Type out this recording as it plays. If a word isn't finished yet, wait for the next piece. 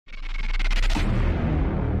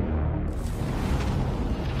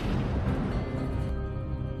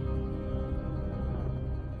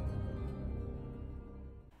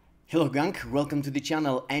Hello gang, welcome to the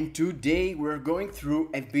channel, and today we're going through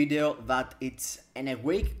a video that it's an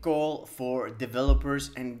awake call for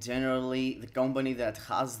developers and generally the company that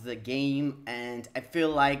has the game. And I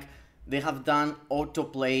feel like they have done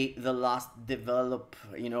autoplay the last they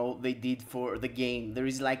did for the game. There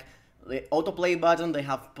is like the autoplay button,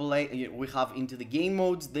 we have into the game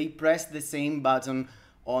modes, they press the same button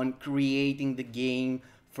on creating the game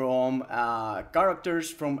from characters,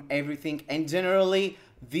 from everything, and generally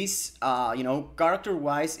this character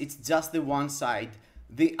wise it's just the one side.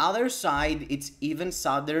 The other side, it's even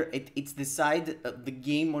sadder. It's the side of the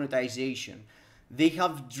game monetization. They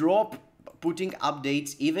have dropped putting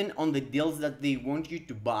updates even on the deals that they want you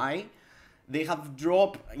to buy. They have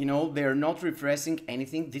dropped, they're not refreshing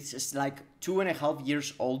anything. This is like 2.5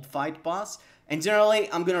 years old fight pass, and generally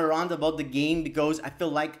I'm gonna rant about the game because I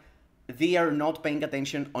feel like they are not paying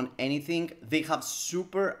attention on anything. They have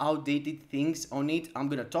super outdated things on it. I'm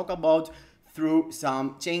gonna talk about through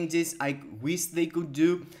some changes I wish they could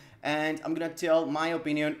do, and I'm gonna tell my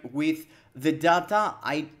opinion with the data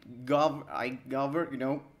I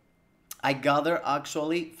gather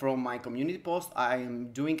actually from my community post. I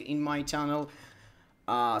am doing in my channel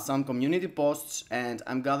some community posts, and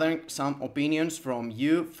I'm gathering some opinions from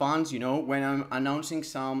you fans. When I'm announcing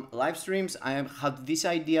some live streams, I have had this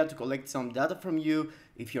idea to collect some data from you.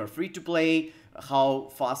 If you're free to play, how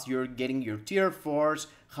fast you're getting your tier 4s,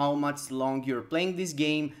 how much long you're playing this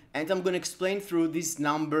game, and I'm gonna explain through these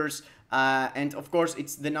numbers. And of course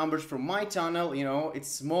it's the numbers from my channel. It's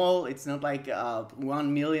small, it's not like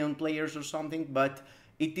 1 million players or something, but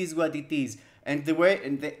it is what it is. And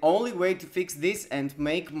the only way to fix this and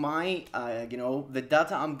make my the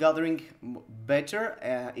data I'm gathering better,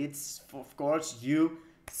 it's of course you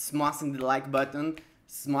smashing the like button,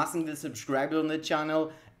 smashing the subscribe on the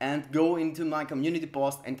channel, and go into my community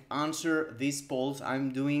post and answer these polls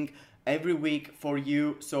I'm doing every week for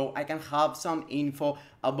you, so I can have some info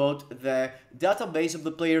about the database of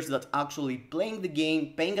the players that actually playing the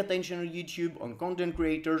game, paying attention on YouTube, on content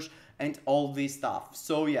creators, and all this stuff.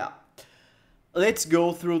 So yeah, let's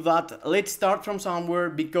go through that. Let's start from somewhere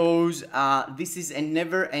because this is a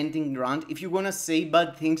never-ending rant. If you wanna say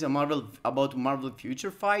bad things about Marvel Future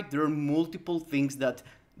Fight, there are multiple things that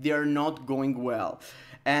they are not going well.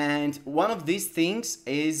 And one of these things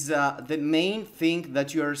is the main thing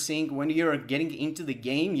that you are seeing when you're getting into the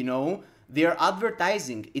game. They're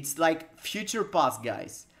advertising. It's like Future Pass,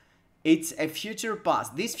 guys. It's a Future Pass.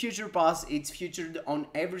 This Future Pass, it's featured on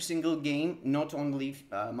every single game, not only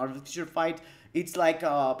Marvel Future Fight. It's like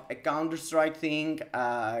a Counter-Strike thing,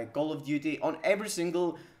 Call of Duty, on every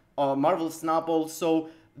single Marvel Snapple. So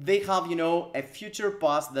they have, a Future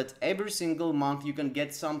Pass that every single month you can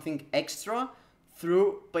get something extra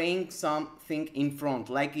through paying something in front,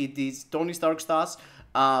 like it is Tony Stark stars,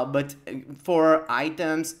 but for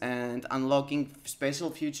items and unlocking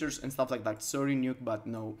special features and stuff like that. Sorry, Nuke, but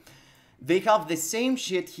no. They have the same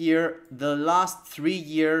shit here the last 3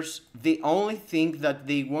 years. The only thing that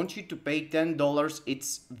they want you to pay $10,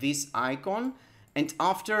 it's this icon. And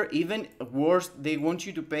after, even worse, they want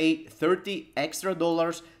you to pay $30 extra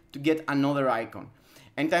to get another icon.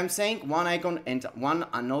 And I'm saying one icon and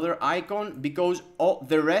another icon because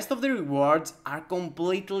the rest of the rewards are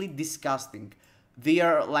completely disgusting. They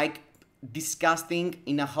are like disgusting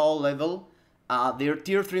in a whole level. They're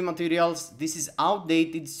tier 3 materials. This is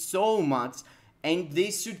outdated so much, and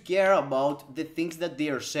they should care about the things that they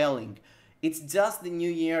are selling. It's just the new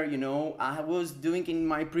year, I was doing in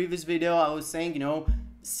my previous video, I was saying,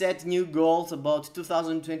 set new goals about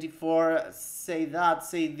 2024, say that,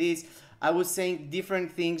 say this. I was saying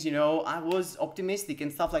different things, I was optimistic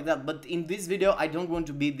and stuff like that. But in this video, I don't want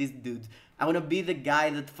to be this dude. I want to be the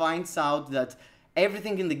guy that finds out that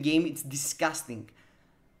everything in the game, it's disgusting.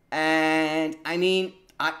 And I mean,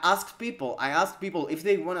 I asked people if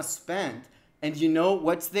they want to spend, and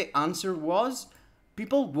what's the answer was?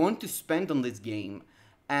 People want to spend on this game.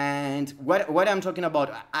 And what I'm talking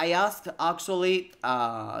about, I asked actually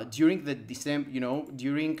during the December,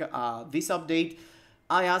 during this update,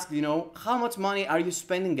 I asked, how much money are you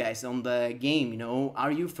spending, guys, on the game?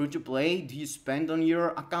 Are you free to play? Do you spend on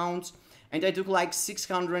your accounts? And I took like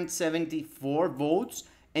 674 votes,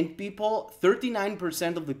 and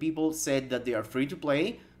 39% of the people said that they are free to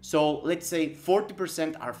play. So let's say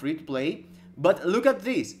 40% are free to play. But look at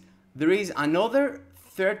this. There is another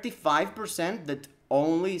 35% that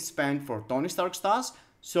only spend for Tony Stark stars.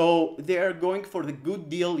 So they are going for the good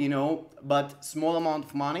deal, but small amount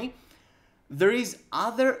of money. There is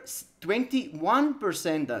other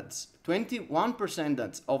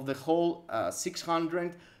 21% of the whole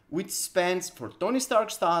 600 which spends for Tony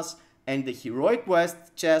Stark stars, and the heroic quest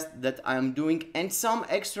chest that I'm doing, and some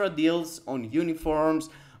extra deals on uniforms,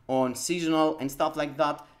 on seasonal and stuff like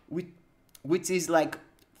that, which is like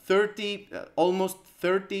almost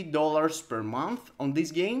 $30 per month on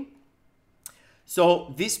this game.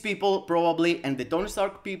 So these people probably, and the Tony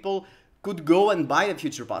Stark people, could go and buy the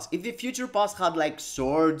Future Pass. If the Future Pass had like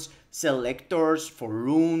swords, selectors for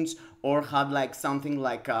runes, or had like something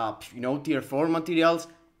like, tier 4 materials,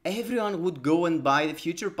 everyone would go and buy the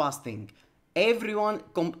Future Pass thing. Everyone,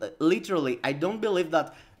 literally, I don't believe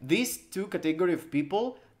that these two category of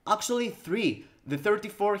people, actually three, the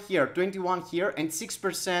 34 here, 21 here, and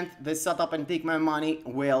 6% the set up and take my money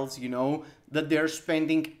whales, that they're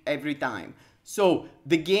spending every time. So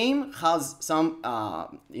the game has some,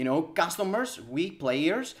 customers,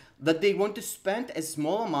 players, that they want to spend a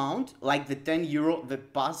small amount, like the 10 euro the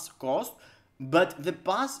pass cost, but the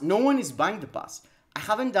pass, no one is buying the pass. I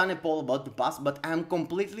haven't done a poll about the pass, but I'm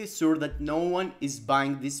completely sure that no one is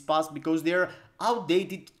buying this pass because they're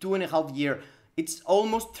outdated 2.5 years. It's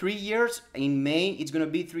almost 3 years. In May, it's gonna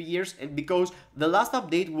be 3 years because the last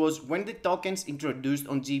update was when the tokens introduced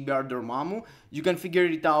on GBR Dormammu. You can figure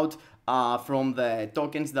it out from the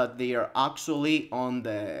tokens that they are actually on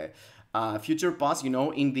the Future Pass,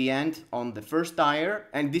 in the end on the first tier.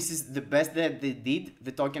 And this is the best that they did.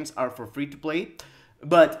 The tokens are for free to play.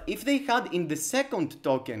 But if they had in the second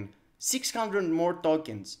token 600 more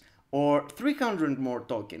tokens or 300 more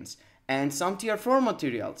tokens and some tier 4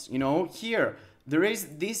 materials, here there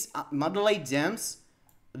is this Modelate gems,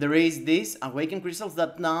 there is this Awakened crystals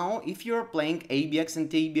that now if you're playing ABX and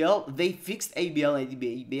ABL, they fixed ABL and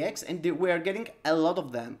ABX and we are getting a lot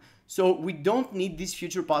of them. So we don't need this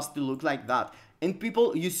Future Pass to look like that. And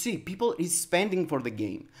people, people is spending for the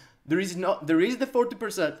game. There is the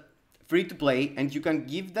 40% free to play, and you can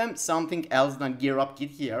give them something else than gear up kit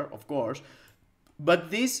here, of course.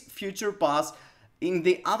 But this Future Pass, in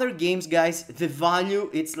the other games, guys, the value,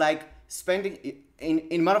 it's like spending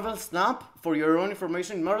in Marvel Snap, for your own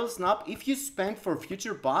information, in Marvel Snap, if you spend for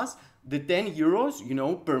Future Pass the 10 euros,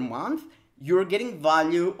 per month, you're getting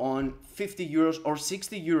value on 50 euros or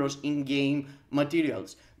 60 euros in-game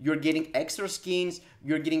materials. You're getting extra skins,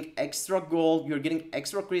 you're getting extra gold, you're getting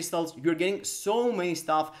extra crystals, you're getting so many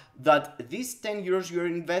stuff that these 10 euros you're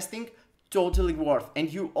investing totally worth.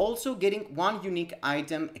 And you also getting one unique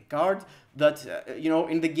item, a card that,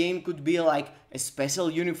 in the game could be like a special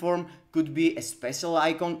uniform, could be a special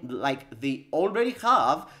icon like they already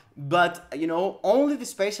have, but, only the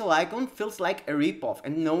special icon feels like a ripoff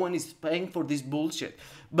and no one is paying for this bullshit.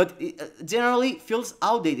 But it generally feels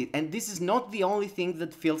outdated, and this is not the only thing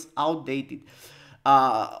that feels outdated.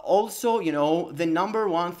 Also, the number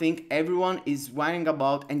one thing everyone is whining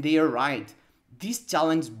about, and they are right, this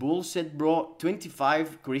challenge bullshit, bro.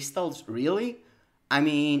 25 crystals, really? I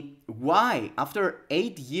mean, why? After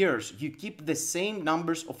 8 years, you keep the same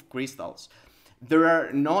numbers of crystals. There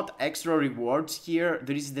are not extra rewards here.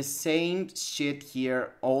 There is the same shit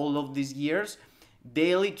here all of these years.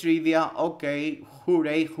 Daily trivia, okay,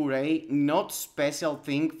 hooray, hooray. Not special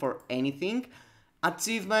thing for anything.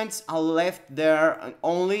 Achievements are left there.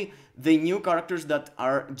 Only the new characters that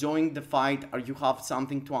are joining the fight, or you have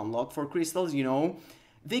something to unlock for crystals,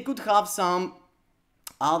 They could have some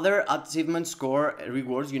other achievement score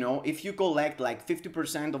rewards, if you collect like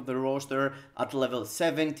 50% of the roster at level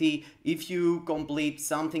 70, if you complete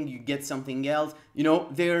something, you get something else,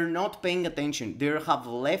 they're not paying attention. They have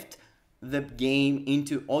left the game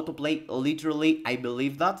into autoplay, literally, I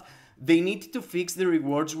believe that. They need to fix the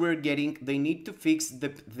rewards we're getting. They need to fix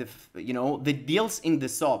the deals in the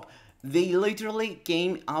shop. They literally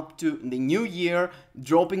came up to the new year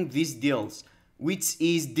dropping these deals, which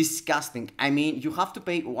is disgusting. I mean, you have to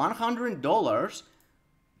pay $100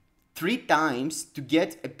 3 times to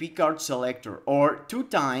get a P-card selector, or 2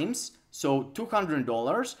 times, so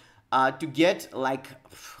 $200 to get like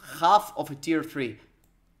half of a tier 3.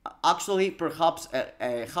 Actually, perhaps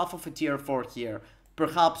a half of a tier 4 here.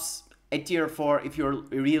 Perhaps a tier 4 if you're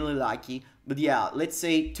really lucky. But yeah, let's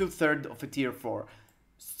say 2/3 of a tier 4.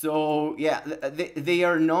 So yeah, they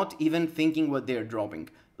are not even thinking what they're dropping.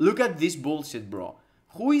 Look at this bullshit, bro.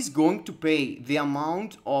 Who is going to pay the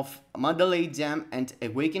amount of Modelate Gem and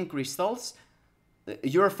Awakened crystals?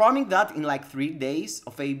 You're farming that in like 3 days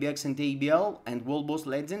of ABX and ABL and World Boss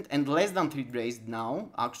Legend, and less than 3 days now,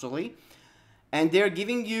 actually. And they're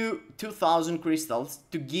giving you 2,000 crystals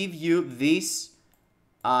to give you this,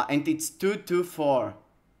 and it's 224.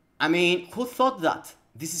 I mean, who thought that?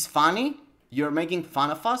 This is funny? You're making fun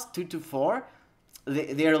of us? 224?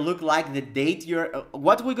 They look like the date you're...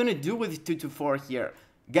 what are we gonna do with 224 here?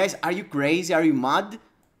 Guys, are you crazy? Are you mad?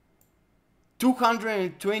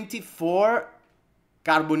 224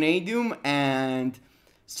 carbonadium and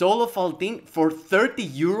soul of Altin for 30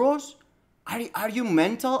 euros? Are you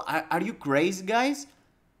mental? Are you crazy, guys?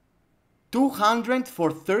 200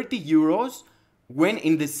 for 30 euros when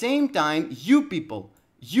in the same time you people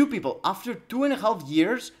after 2.5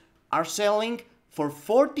 years are selling for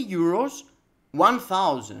 40 euros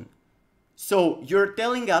 1000. So you're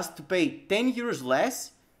telling us to pay 10 euros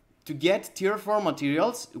less to get tier 4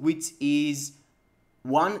 materials, which is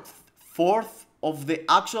 1/4 of the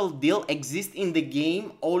actual deal exists in the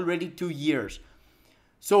game already 2 years.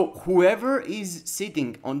 So whoever is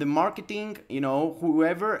sitting on the marketing,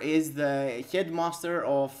 whoever is the headmaster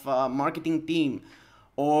of marketing team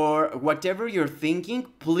or whatever you're thinking,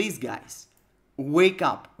 please guys, wake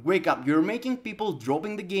up. You're making people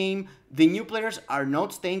dropping the game. The new players are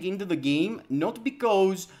not staying into the game, not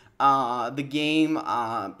because the game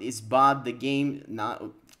is bad, the game,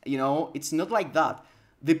 it's not like that.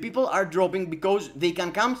 The people are dropping because they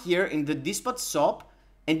can come here in the dispatch shop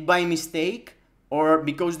and by mistake or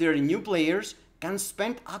because they're new players can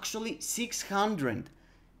spend actually 600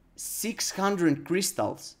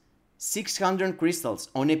 crystals. 600 crystals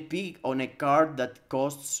on a card that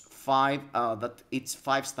costs 5, that it's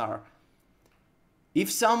 5-star.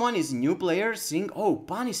 If someone is new player saying, oh,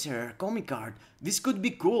 Punisher, comic card, this could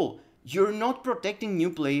be cool. You're not protecting new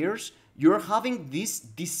players. You're having these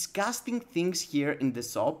disgusting things here in the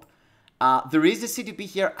shop. There is a CTP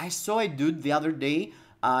here. I saw a dude the other day.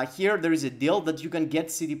 Here there is a deal that you can get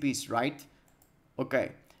CTPs, right?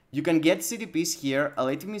 Okay, you can get CTPs here.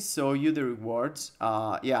 Let me show you the rewards.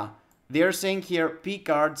 Yeah, they're saying here P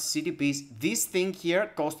cards, CTPs. This thing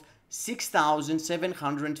here costs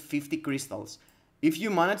 6,750 crystals. If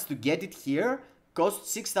you manage to get it here,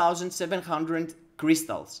 costs 6,700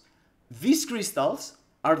 crystals. These crystals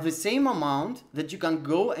are the same amount that you can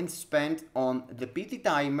go and spend on the PT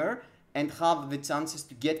timer and have the chances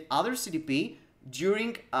to get other CTP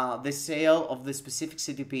during the sale of the specific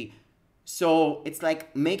CTP. So it's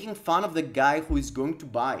like making fun of the guy who is going to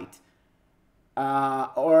buy it.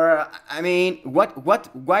 Or I mean,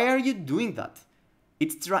 why are you doing that?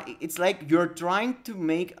 It's like you're trying to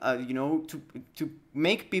make to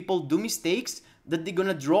make people do mistakes that they're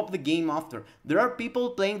gonna drop the game after. There are people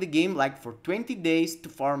playing the game like for 20 days to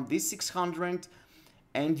farm this 600,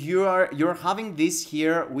 and you're having this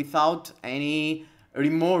here without any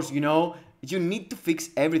remorse. You need to fix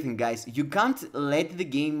everything, guys. You can't let the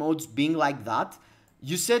game modes being like that.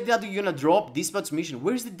 You said that you're gonna drop dispatch mission.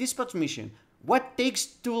 Where's the dispatch mission? What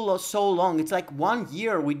takes so long? It's like 1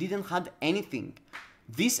 year we didn't had anything.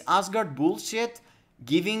 This Asgard bullshit,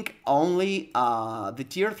 giving only the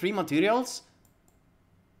tier 3 materials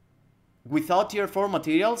without tier 4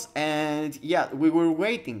 materials, and yeah, we're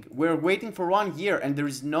waiting for 1 year and there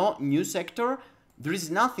is no new sector, there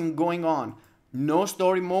is nothing going on, no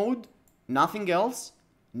story mode, nothing else,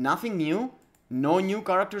 nothing new, no new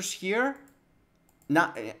characters here.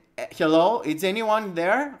 Hello, is anyone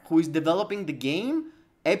there who is developing the game?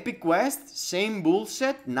 Epic Quest, same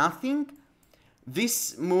bullshit, nothing.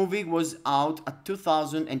 This movie was out at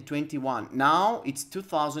 2021. Now it's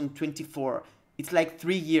 2024. It's like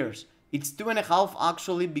 3 years. It's 2.5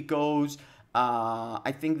 actually, because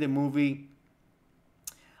I think the movie...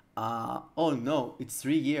 oh no, it's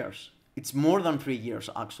 3 years. It's more than 3 years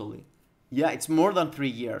actually. Yeah, it's more than 3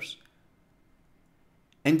 years.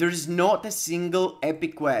 And there is not a single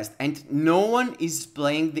Epic Quest, and no one is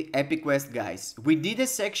playing the Epic Quest, guys. We did a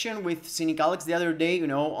section with Cynic Alex the other day,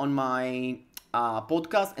 on my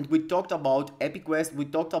podcast, and we talked about Epic Quest, we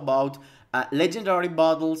talked about legendary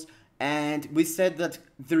battles, and we said that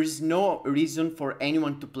there is no reason for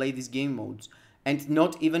anyone to play these game modes and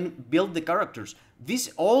not even build the characters.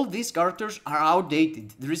 All these characters are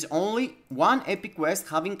outdated. There is only one Epic Quest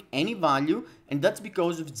having any value, and that's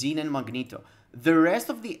because of Jean and Magneto. The rest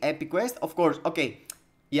of the Epic Quest, of course, okay,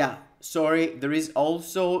 yeah, sorry, there is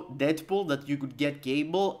also Deadpool that you could get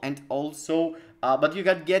Cable, and also, but you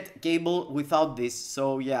can get Cable without this,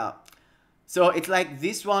 so yeah. So it's like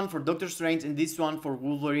this one for Doctor Strange and this one for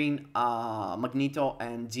Wolverine, Magneto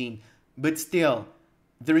and Jean. But still,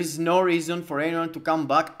 there is no reason for anyone to come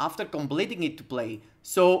back after completing it to play.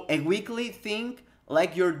 So a weekly thing,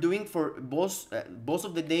 like you're doing for boss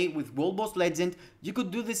of the day with World Boss Legend, you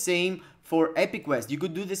could do the same for Epic Quest, you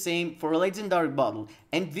could do the same for a Legendary Battle.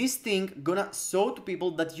 And this thing gonna show to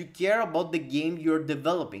people that you care about the game you're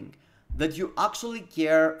developing, that you actually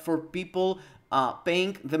care for people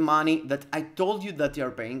paying the money that I told you that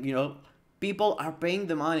you're paying. People are paying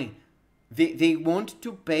the money. They want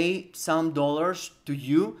to pay some dollars to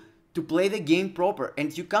you to play the game proper,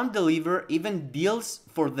 and you can't deliver even deals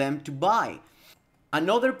for them to buy.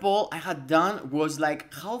 Another poll I had done was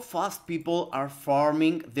like how fast people are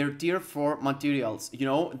farming their tier 4 materials. You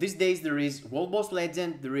know, these days there is World Boss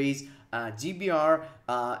Legend, there is GBR,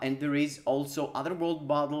 and there is also Otherworld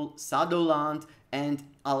Battle, Shadowland, and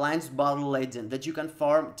Alliance Battle Legend that you can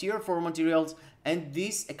farm tier 4 materials, and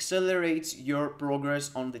this accelerates your progress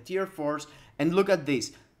on the tier 4s. And look at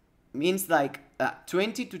this, means like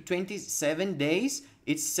 20 to 27 days,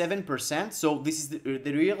 it's 7%. So this is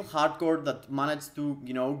the real hardcore that managed to,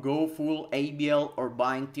 you know, go full ABL or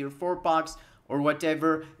buying tier 4 packs or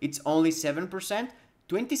whatever. It's only 7%.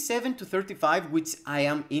 27 to 35, which I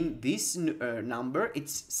am in this number,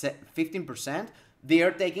 it's 15%. They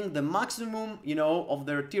are taking the maximum, you know, of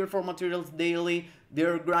their tier 4 materials daily.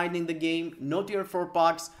 They're grinding the game, no tier 4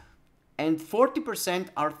 packs. And 40%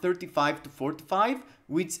 are 35 to 45,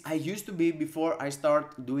 which I used to be before I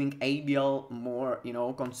start doing ABL more, you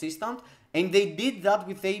know, consistent. And they did that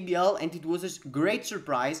with ABL, and it was a great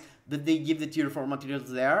surprise that they give the tier 4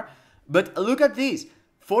 materials there. But look at this,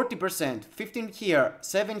 40%, 15 here,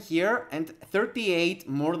 7 here, and 38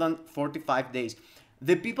 more than 45 days.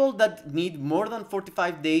 The people that need more than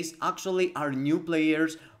 45 days actually are new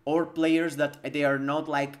players, or players that they are not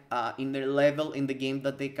like in their level in the game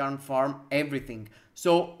that they can farm everything.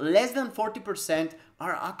 So less than 40%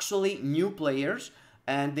 are actually new players,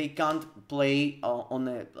 and they can't play on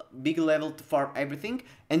a big level to farm everything.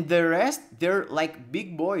 And the rest, they're like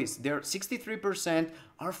big boys. They're 63%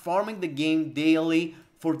 are farming the game daily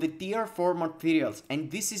for the tier 4 materials. And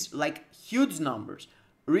this is like huge numbers,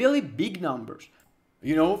 really big numbers.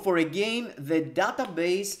 You know, for a game, the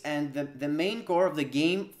database and the main core of the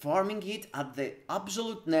game, farming it at the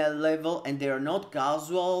absolute level, and they are not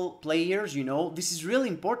casual players, you know, this is really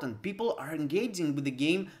important. People are engaging with the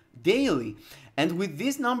game daily. And with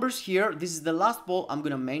these numbers here, this is the last poll I'm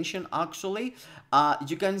gonna mention actually.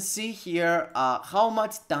 You can see here how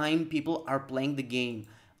much time people are playing the game.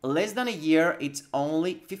 Less than a year, it's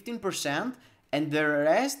only 15%, and the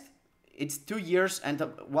rest, it's 2 years and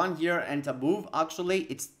 1 year and above. Actually,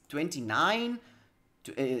 it's 29,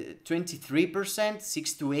 23%,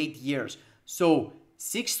 6 to 8 years. So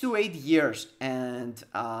 6 to 8 years, and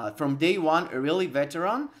from day one, a really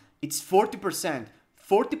veteran, it's 40%.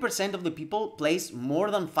 40% of the people plays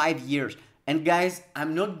more than 5 years. And guys,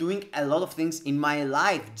 I'm not doing a lot of things in my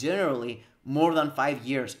life generally more than 5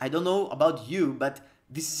 years. I don't know about you, but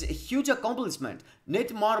this is a huge accomplishment.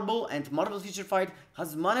 Netmarble and Marvel Future Fight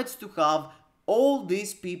has managed to have all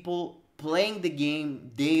these people playing the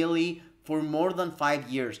game daily for more than 5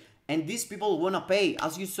 years. And these people wanna pay.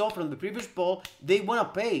 As you saw from the previous poll, they wanna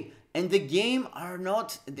pay. And the game are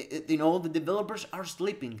not, you know, the developers are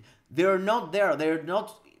sleeping. They're not there. They're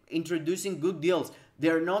not introducing good deals.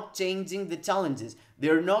 They're not changing the challenges.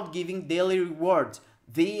 They're not giving daily rewards.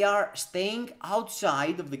 They are staying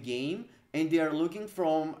outside of the game, and they are looking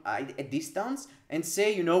from a distance and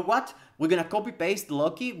say, you know what, we're gonna copy paste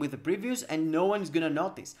Loki with the previews and no one's gonna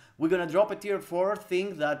notice. We're gonna drop a tier 4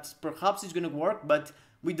 thing that perhaps is gonna work, but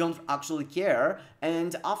we don't actually care.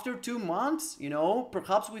 And after 2 months, you know,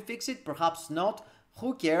 perhaps we fix it, perhaps not.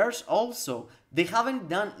 Who cares? Also, they haven't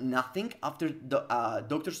done nothing after the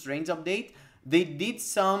Doctor Strange update. They did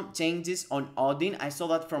some changes on Odin. I saw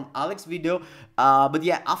that from Alex's video. But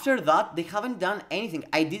yeah, after that, they haven't done anything.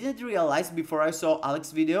 I didn't realize before I saw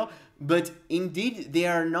Alex's video, but indeed, they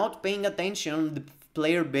are not paying attention on the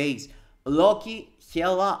player base. Loki,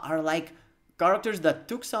 Hela are like characters that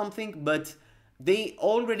took something, but they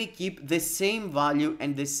already keep the same value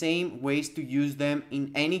and the same ways to use them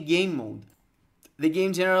in any game mode. The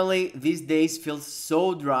game generally these days feels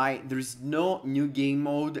so dry. There's no new game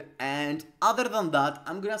mode, and other than that,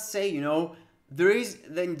 I'm gonna say, you know, there is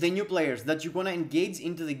the new players that you wanna engage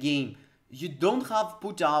into the game. You don't have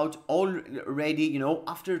put out already, you know,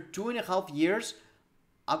 after 2.5 years,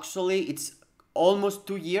 actually it's almost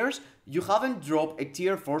 2 years, you haven't dropped a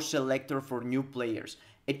tier 4 selector for new players,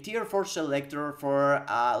 a tier 4 selector for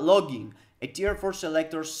login, a tier 4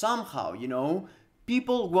 selector somehow, you know.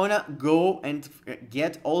 People wanna go and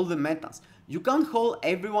get all the metas. You can't hold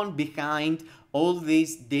everyone behind all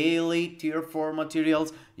these daily tier 4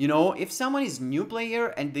 materials. You know, if someone is new player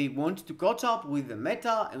and they want to catch up with the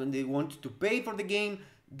meta and they want to pay for the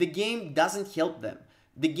game doesn't help them.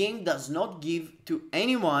 The game does not give to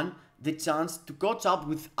anyone the chance to catch up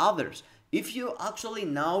with others. If you actually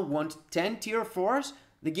now want 10 tier 4s,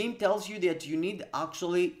 the game tells you that you need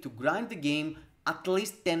actually to grind the game at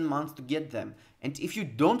least 10 months to get them. And if you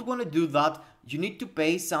don't want to do that, you need to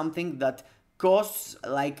pay something that costs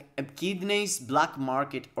like a kidneys black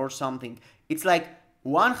market or something. It's like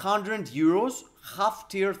 100 euros, half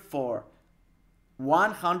tier 4.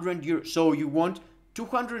 100 euros. So you want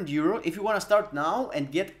 200 euro. If you want to start now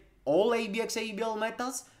and get all ABX ABL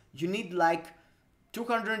metas, you need like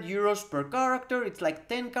 200 euros per character. It's like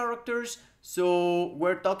 10 characters. So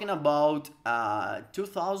we're talking about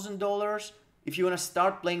 $2,000 if you want to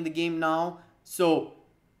start playing the game now. So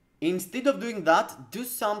instead of doing that, do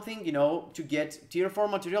something, you know, to get tier 4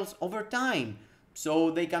 materials over time.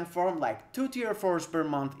 So they can form like 2 tier 4s per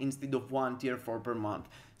month instead of 1 tier 4 per month.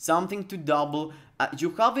 Something to double.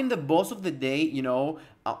 You have in the boss of the day, you know,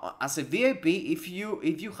 as a VIP, if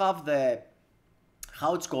you have the,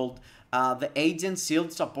 how it's called, the agent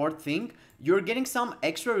shield support thing, you're getting some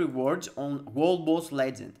extra rewards on World Boss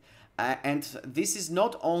Legend. And this is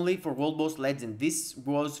not only for World Boss Legend, this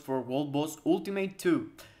was for World Boss Ultimate 2.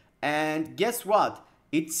 And guess what?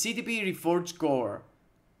 It's CTP Reforged Core.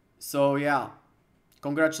 So yeah,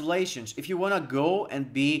 congratulations. If you wanna go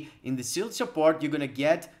and be in the shield support, you're gonna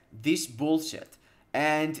get this bullshit.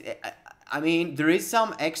 And I mean, there is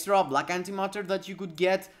some extra black antimatter that you could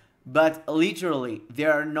get, but literally they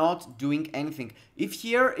are not doing anything. If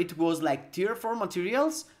here it was like tier 4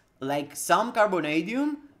 materials, like some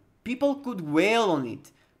carbonadium, people could wail on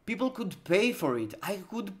it. People could pay for it. I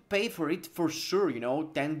could pay for it for sure, you know,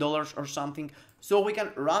 $10 or something, so we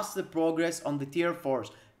can rush the progress on the tier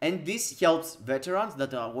 4s. And this helps veterans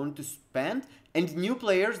that want to spend and new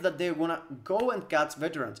players that they wanna go and catch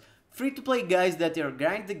veterans. Free-to-play guys that are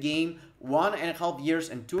grind the game 1.5 years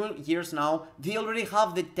and 2 years now, they already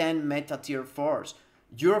have the 10 meta tier 4s.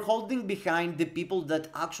 You're holding behind the people that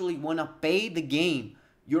actually wanna pay the game.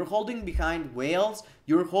 You're holding behind whales,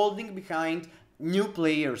 you're holding behind new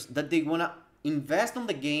players that they wanna invest on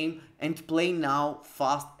the game and play now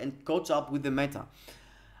fast and catch up with the meta.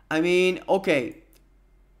 I mean, okay,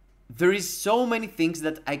 there is so many things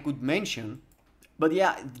that I could mention, but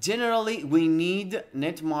yeah, generally we need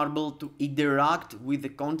Netmarble to interact with the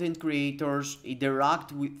content creators,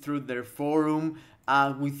 interact with through their forum,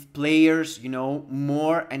 with players, you know,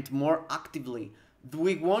 more and more actively.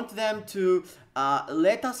 We want them to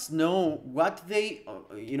let us know what they,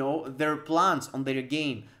 you know, their plans on their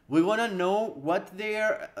game. We want to know what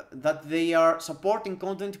that they are supporting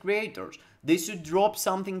content creators. They should drop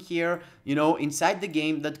something here, you know, inside the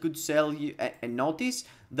game that could sell you a notice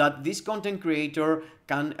that this content creator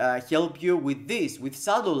can help you with this, with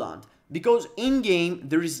Shadowland. Because in-game,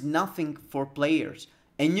 there is nothing for players.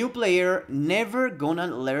 A new player never gonna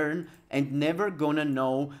learn and never gonna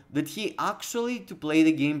know that he actually, to play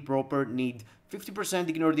the game proper, need 50%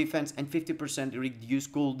 ignore defense and 50% reduce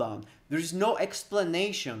cooldown. There is no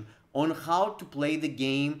explanation on how to play the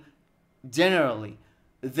game generally.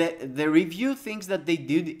 The review things that they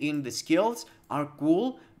did in the skills are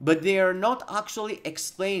cool, but they are not actually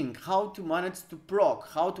explaining how to manage to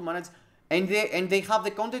proc, how to manage, and they have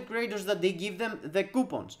the content creators that they give them the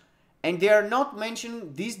coupons. And they are not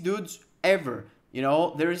mentioning these dudes ever. You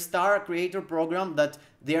know, there is Star Creator Program that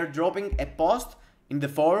they are dropping a post in the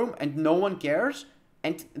forum and no one cares.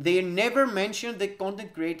 And they never mention the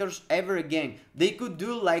content creators ever again. They could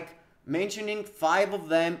do like mentioning 5 of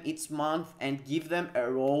them each month and give them a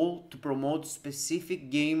role to promote specific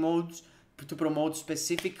game modes, to promote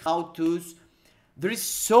specific how-tos. There is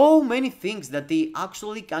so many things that they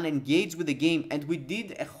actually can engage with the game. And we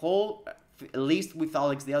did a whole list with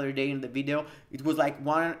Alex the other day in the video. It was like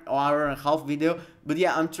 1.5 hour video, but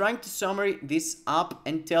yeah, I'm trying to summary this up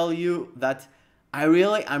and tell you that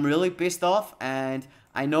I'm really pissed off, and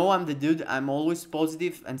I know I'm the dude, I'm always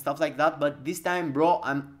positive and stuff like that, but this time, bro,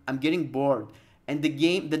 I'm getting bored, and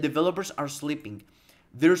the developers are sleeping.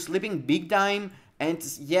 They're sleeping big time. And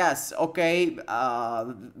yes, okay,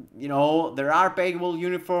 you know, there are paywall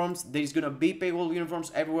uniforms, there's gonna be paywall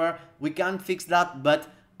uniforms everywhere, we can't fix that, but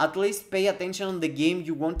at least pay attention on the game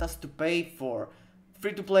you want us to pay for.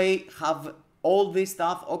 Free to play have all this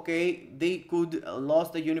stuff, okay, they could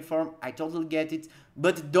lost the uniform, I totally get it,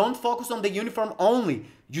 but don't focus on the uniform only.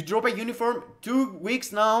 You drop a uniform 2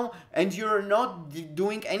 weeks now and you're not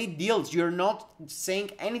doing any deals, you're not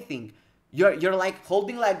saying anything. You're like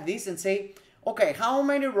holding like this and say, okay, how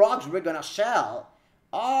many rocks we're gonna sell?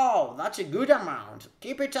 Oh, that's a good amount.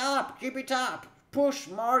 Keep it up, push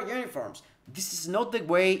more uniforms. This is not the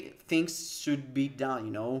way things should be done,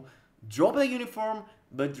 you know. Drop the uniform,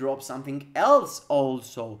 but drop something else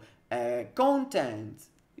also. Content,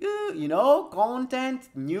 you know, content,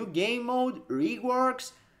 new game mode,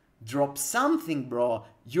 reworks. Drop something, bro.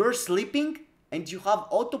 You're sleeping and you have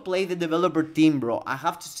autoplay the developer team, bro. I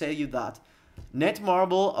have to tell you that.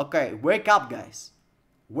 Netmarble, okay, wake up, guys.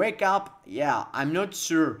 Wake up. Yeah, I'm not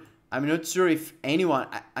sure if anyone,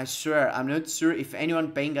 I swear, I'm not sure if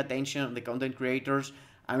anyone paying attention on the content creators.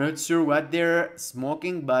 I'm not sure what they're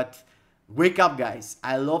smoking, but wake up, guys.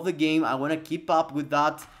 I love the game. I want to keep up with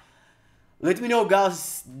that. Let me know,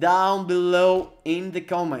 guys, down below in the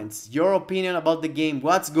comments your opinion about the game.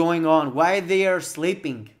 What's going on? Why they are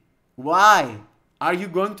sleeping? Why? Are you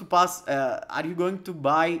going to pass? Are you going to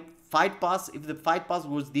buy Fight Pass? If the Fight Pass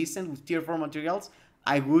was decent with tier 4 materials,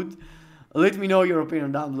 I would. Let me know your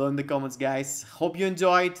opinion down below in the comments, guys. Hope you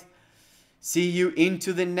enjoyed. See you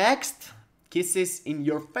into the next. Kisses in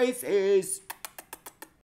your faces.